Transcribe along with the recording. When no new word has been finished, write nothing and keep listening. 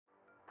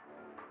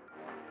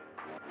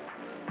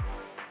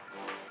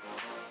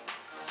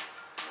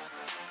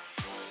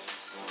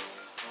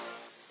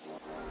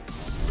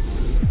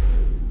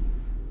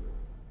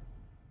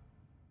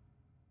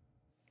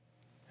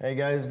How you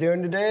guys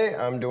doing today?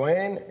 I'm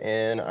Dwayne,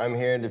 and I'm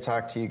here to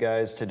talk to you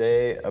guys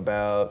today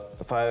about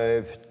the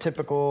 5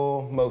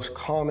 typical, most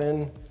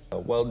common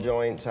weld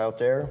joints out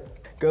there.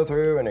 Go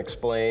through and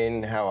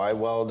explain how I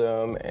weld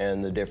them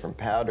and the different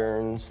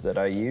patterns that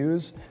I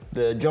use.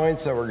 The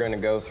joints that we're going to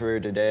go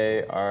through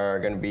today are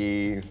going to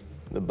be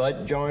the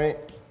butt joint,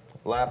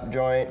 lap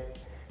joint,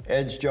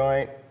 edge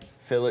joint,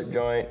 fillet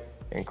joint,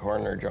 and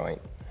corner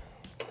joint.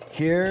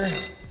 Here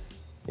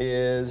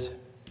is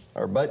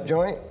our butt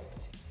joint.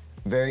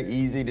 Very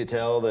easy to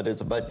tell that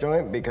it's a butt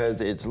joint because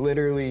it's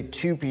literally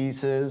 2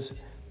 pieces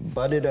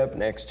butted up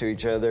next to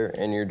each other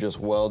and you're just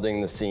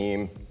welding the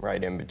seam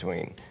right in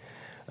between.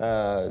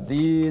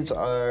 These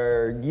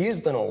are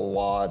used in a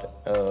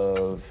lot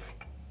of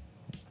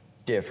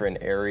different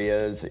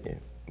areas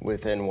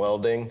within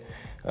welding.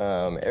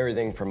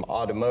 Everything from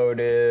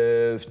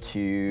automotive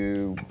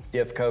to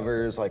diff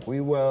covers like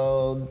we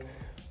weld.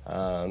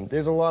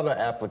 There's a lot of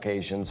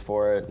applications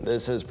for it.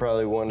 This is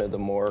probably one of the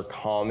more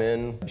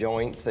common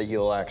joints that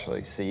you'll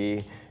actually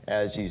see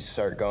as you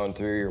start going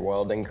through your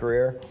welding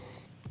career.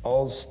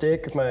 I'll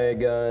stick my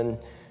gun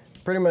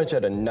pretty much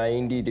at a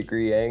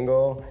 90-degree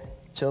angle,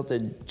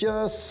 tilted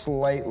just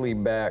slightly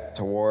back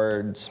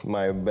towards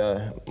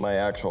my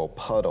actual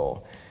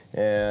puddle.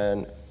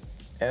 And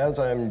as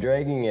I'm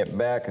dragging it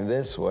back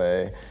this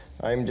way,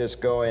 I'm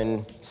just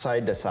going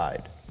side to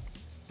side,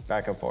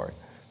 back and forth,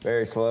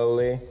 very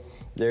slowly.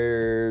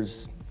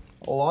 There's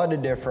a lot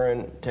of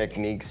different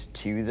techniques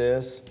to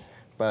this,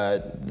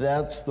 but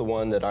that's the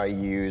one that I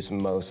use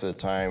most of the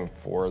time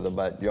for the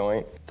butt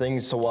joint.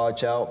 Things to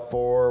watch out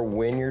for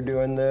when you're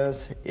doing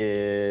this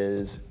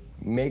is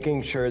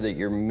making sure that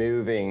you're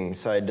moving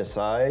side to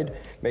side,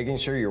 making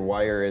sure your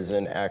wire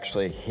isn't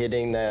actually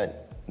hitting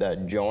that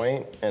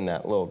joint and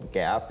that little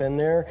gap in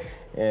there,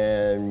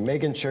 and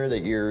making sure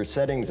that your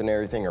settings and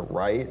everything are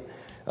right.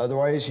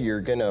 Otherwise,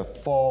 you're gonna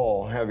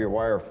have your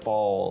wire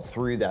fall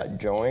through that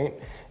joint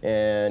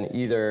and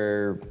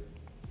either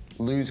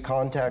lose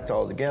contact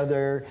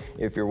altogether.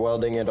 If you're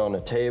welding it on a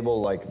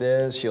table like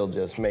this, you'll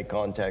just make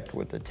contact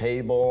with the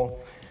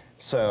table.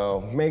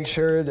 So make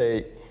sure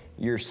that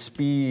your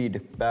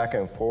speed back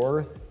and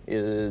forth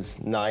is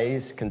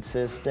nice,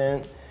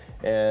 consistent,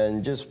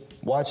 and just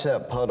watch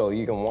that puddle.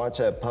 You can watch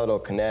that puddle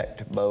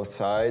connect both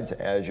sides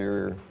as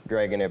you're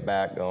dragging it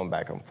back, going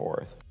back and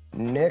forth.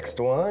 Next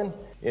one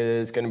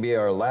is going to be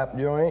our lap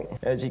joint.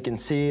 As you can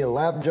see, a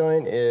lap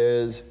joint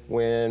is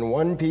when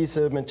one piece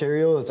of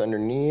material is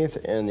underneath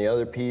and the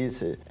other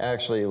piece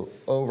actually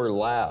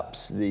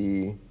overlaps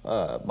the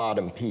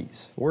bottom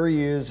piece. We're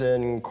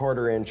using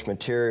 1/4-inch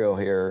material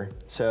here,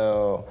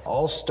 so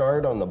I'll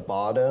start on the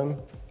bottom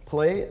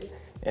plate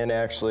and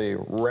actually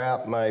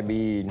wrap my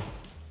bead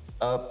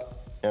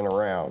up and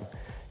around.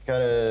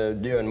 Kind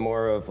of doing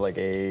more of like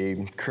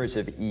a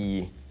cursive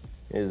E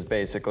is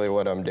basically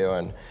what I'm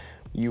doing.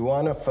 You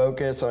want to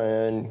focus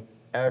on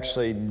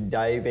actually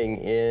diving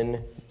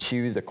in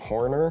to the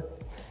corner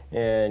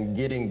and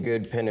getting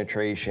good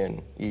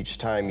penetration each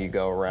time you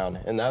go around.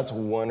 And that's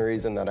one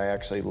reason that I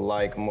actually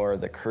like more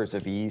of the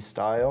cursive E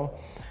style,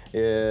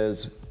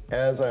 is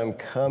as I'm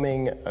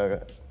coming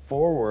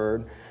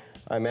forward,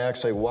 I'm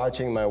actually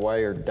watching my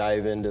wire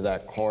dive into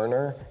that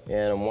corner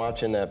and I'm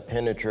watching that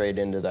penetrate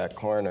into that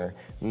corner.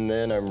 And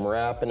then I'm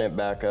wrapping it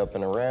back up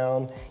and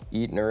around,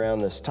 eating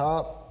around this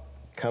top,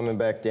 coming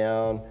back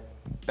down,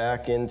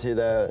 back into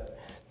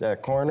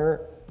that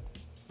corner,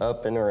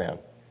 up and around.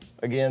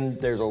 Again,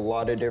 there's a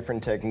lot of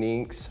different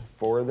techniques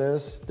for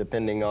this,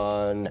 depending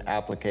on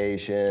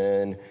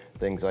application,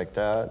 things like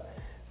that.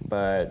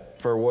 But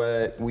for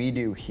what we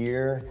do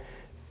here,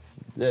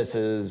 this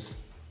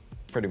is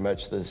pretty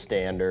much the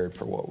standard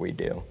for what we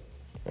do.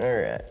 All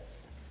right,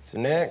 so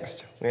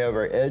next we have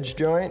our edge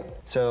joint.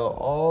 So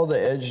all the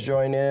edge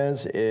joint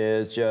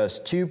is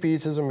just 2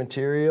 pieces of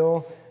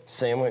material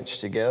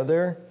sandwiched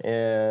together,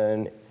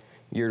 and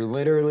you're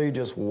literally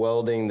just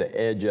welding the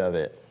edge of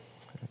it.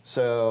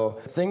 So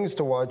things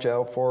to watch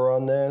out for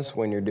on this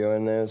when you're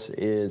doing this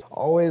is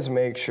always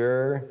make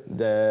sure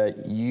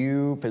that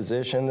you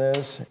position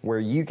this where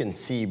you can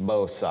see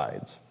both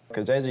sides.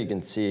 Because as you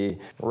can see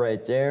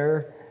right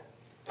there,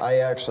 I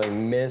actually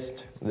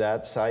missed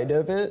that side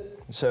of it.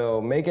 So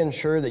making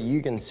sure that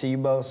you can see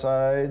both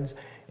sides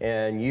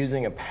and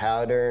using a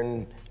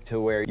pattern to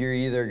where you're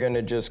either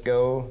gonna just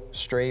go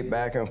straight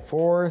back and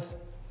forth.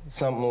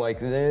 Something like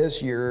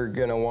this, you're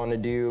gonna wanna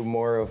do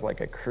more of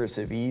like a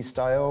cursive E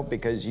style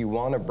because you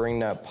wanna bring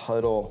that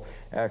puddle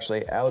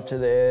actually out to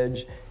the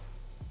edge,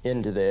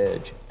 into the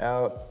edge,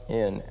 out,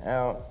 in,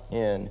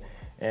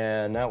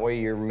 and that way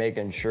you're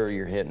making sure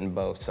you're hitting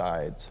both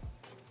sides.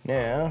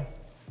 Now,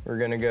 we're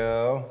gonna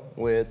go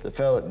with the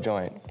fillet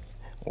joint,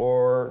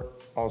 or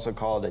also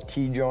called a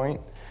T-joint.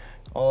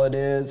 All it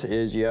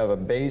is you have a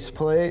base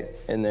plate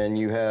and then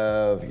you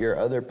have your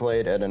other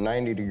plate at a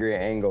 90-degree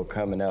angle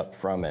coming up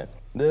from it.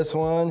 This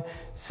one,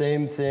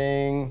 same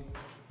thing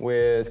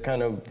with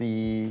kind of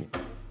the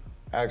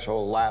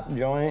actual lap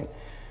joint.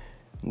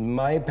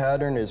 My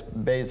pattern is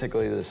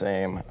basically the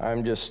same.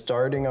 I'm just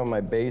starting on my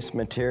base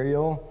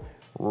material,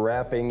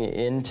 wrapping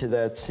into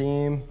that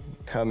seam,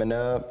 coming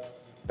up,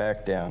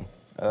 back down,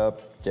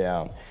 up,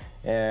 down.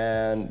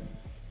 And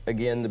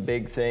again, the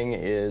big thing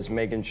is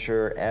making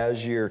sure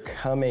as you're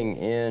coming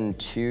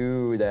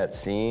into that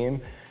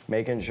seam,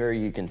 making sure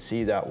you can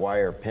see that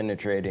wire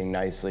penetrating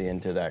nicely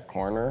into that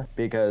corner.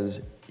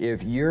 Because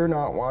if you're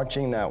not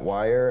watching that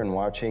wire and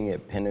watching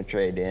it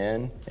penetrate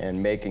in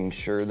and making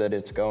sure that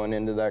it's going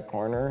into that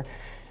corner,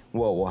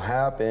 what will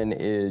happen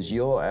is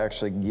you'll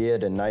actually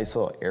get a nice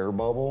little air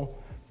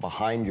bubble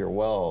behind your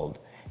weld,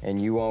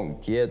 and you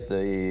won't get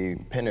the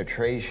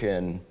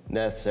penetration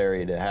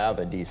necessary to have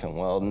a decent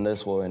weld, and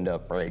this will end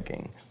up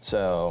breaking.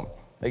 So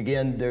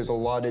again, there's a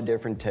lot of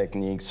different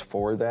techniques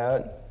for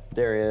that.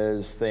 There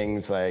is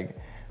things like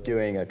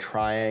doing a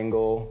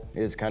triangle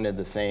is kind of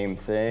the same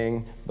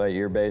thing, but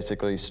you're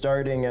basically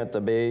starting at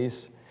the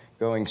base,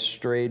 going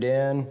straight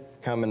in,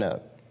 coming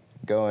up,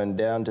 going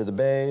down to the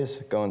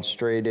base, going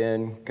straight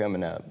in,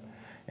 coming up.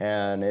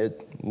 And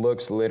it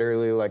looks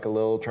literally like a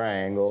little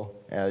triangle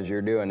as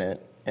you're doing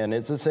it. And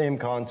it's the same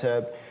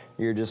concept.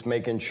 You're just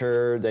making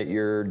sure that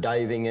you're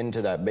diving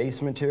into that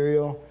base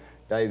material,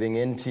 diving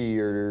into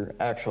your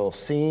actual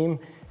seam,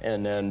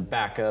 and then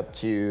back up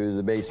to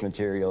the base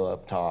material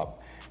up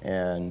top,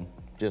 and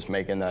just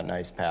making that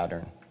nice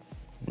pattern.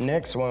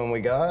 Next one we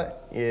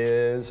got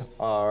is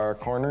our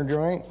corner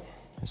joint.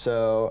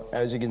 So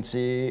as you can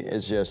see,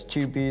 it's just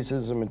two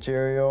pieces of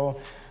material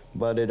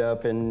butted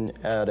up at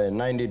a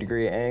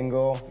 90-degree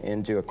angle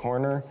into a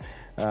corner.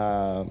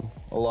 A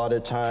lot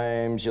of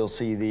times you'll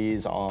see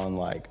these on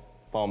like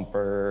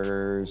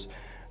bumpers,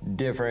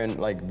 different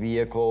like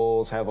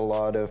vehicles have a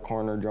lot of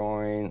corner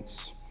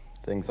joints,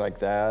 things like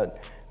that.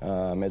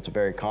 It's a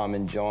very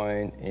common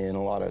joint in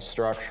a lot of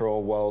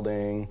structural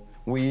welding.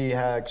 We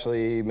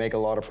actually make a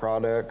lot of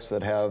products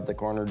that have the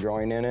corner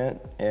joint in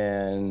it,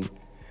 and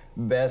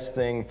best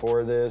thing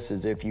for this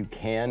is if you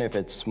can, if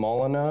it's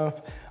small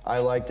enough, I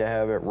like to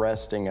have it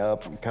resting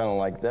up kind of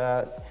like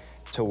that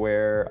to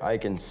where I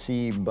can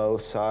see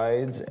both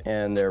sides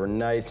and they're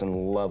nice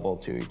and level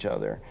to each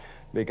other,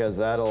 because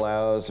that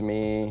allows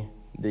me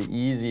the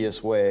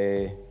easiest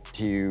way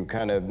to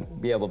kind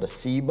of be able to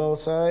see both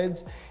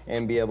sides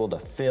and be able to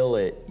fill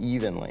it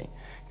evenly.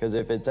 Because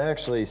if it's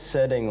actually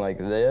setting like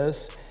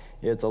this,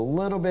 it's a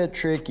little bit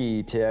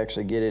tricky to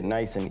actually get it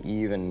nice and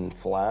even and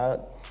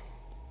flat,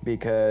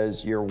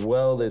 because your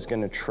weld is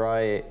going to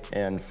try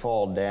and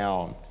fall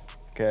down,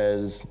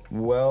 because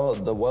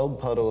the weld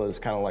puddle is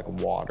kind of like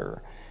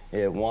water.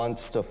 It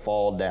wants to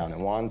fall down. It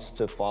wants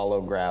to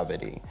follow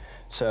gravity.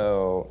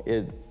 So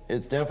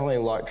it's definitely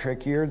a lot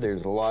trickier.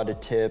 There's a lot of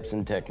tips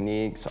and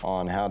techniques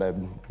on how to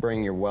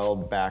bring your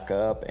weld back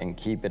up and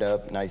keep it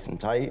up nice and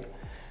tight.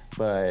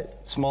 But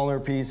smaller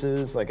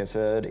pieces, like I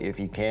said, if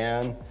you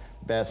can,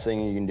 best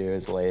thing you can do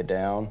is lay it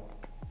down.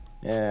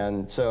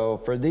 And so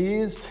for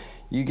these,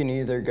 you can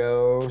either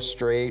go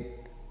straight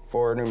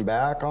forward and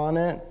back on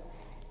it,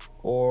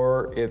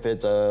 or if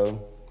it's a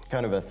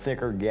kind of a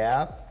thicker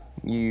gap,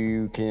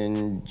 you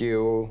can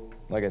do,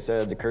 like I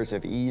said, the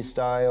cursive E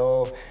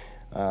style.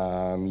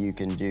 You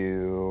can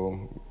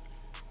do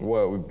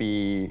what would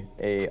be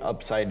a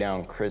upside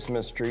down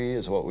Christmas tree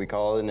is what we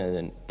call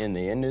it in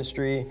the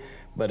industry.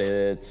 But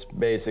it's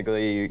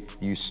basically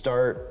you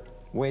start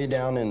way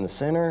down in the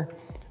center,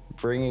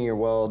 bringing your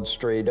weld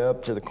straight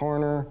up to the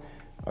corner,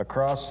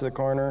 across the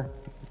corner,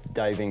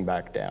 diving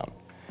back down.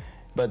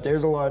 But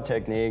there's a lot of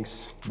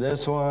techniques.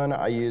 This one,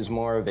 I use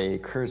more of a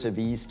cursive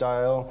E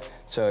style.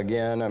 So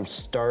again, I'm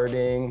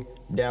starting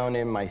down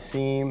in my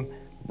seam,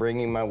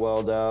 bringing my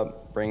weld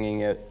up, bringing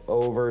it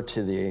over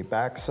to the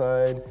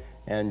backside,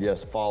 and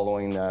just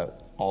following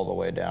that all the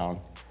way down.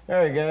 All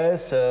right,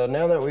 guys, so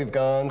now that we've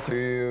gone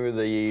through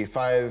the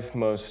 5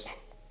 most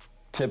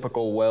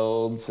typical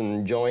welds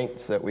and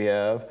joints that we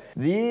have,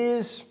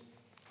 these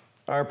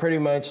are pretty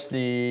much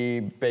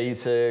the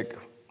basic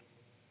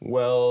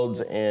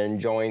welds and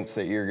joints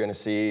that you're gonna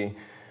see.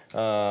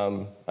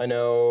 I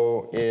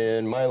know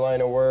in my line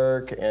of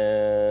work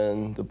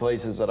and the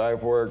places that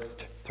I've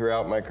worked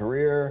throughout my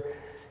career,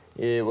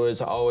 it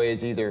was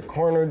always either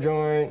corner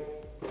joint,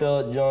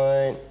 fillet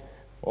joint,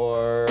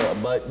 or a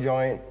butt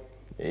joint.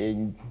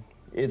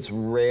 It's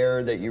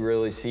rare that you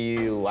really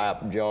see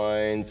lap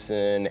joints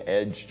and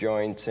edge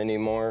joints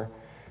anymore,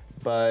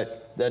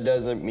 but that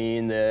doesn't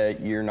mean that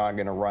you're not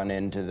gonna run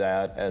into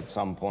that at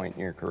some point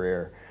in your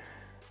career.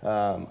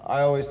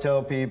 I always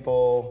tell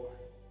people,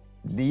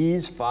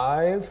 these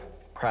 5,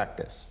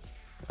 practice.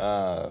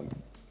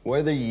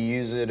 Whether you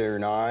use it or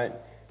not,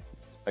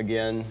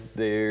 again,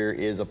 there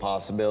is a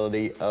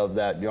possibility of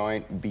that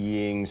joint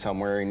being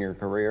somewhere in your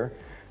career.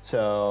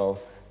 So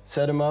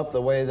set them up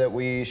the way that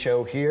we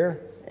show here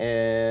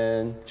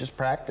and just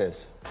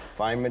practice.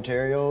 Find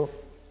material,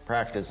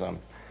 practice them.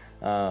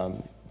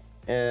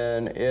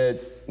 And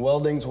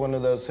welding's one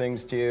of those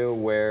things too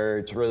where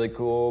it's really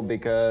cool,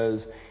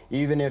 because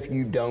even if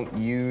you don't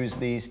use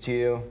these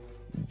two,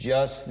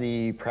 just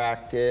the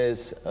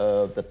practice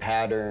of the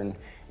pattern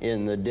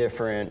in the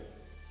different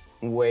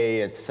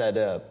way it's set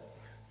up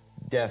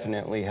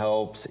definitely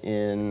helps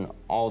in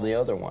all the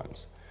other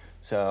ones.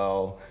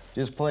 So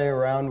just play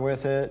around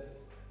with it.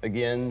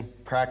 Again,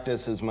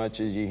 practice as much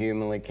as you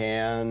humanly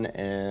can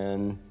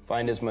and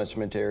find as much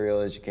material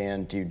as you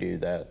can to do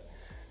that.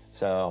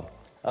 So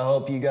I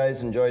hope you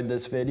guys enjoyed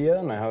this video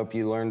and I hope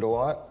you learned a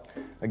lot.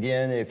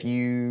 Again, if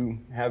you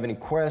have any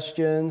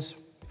questions,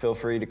 feel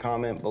free to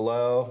comment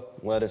below,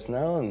 let us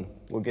know, and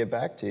we'll get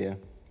back to you.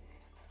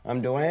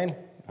 I'm Dwayne.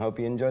 I hope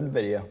you enjoyed the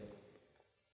video.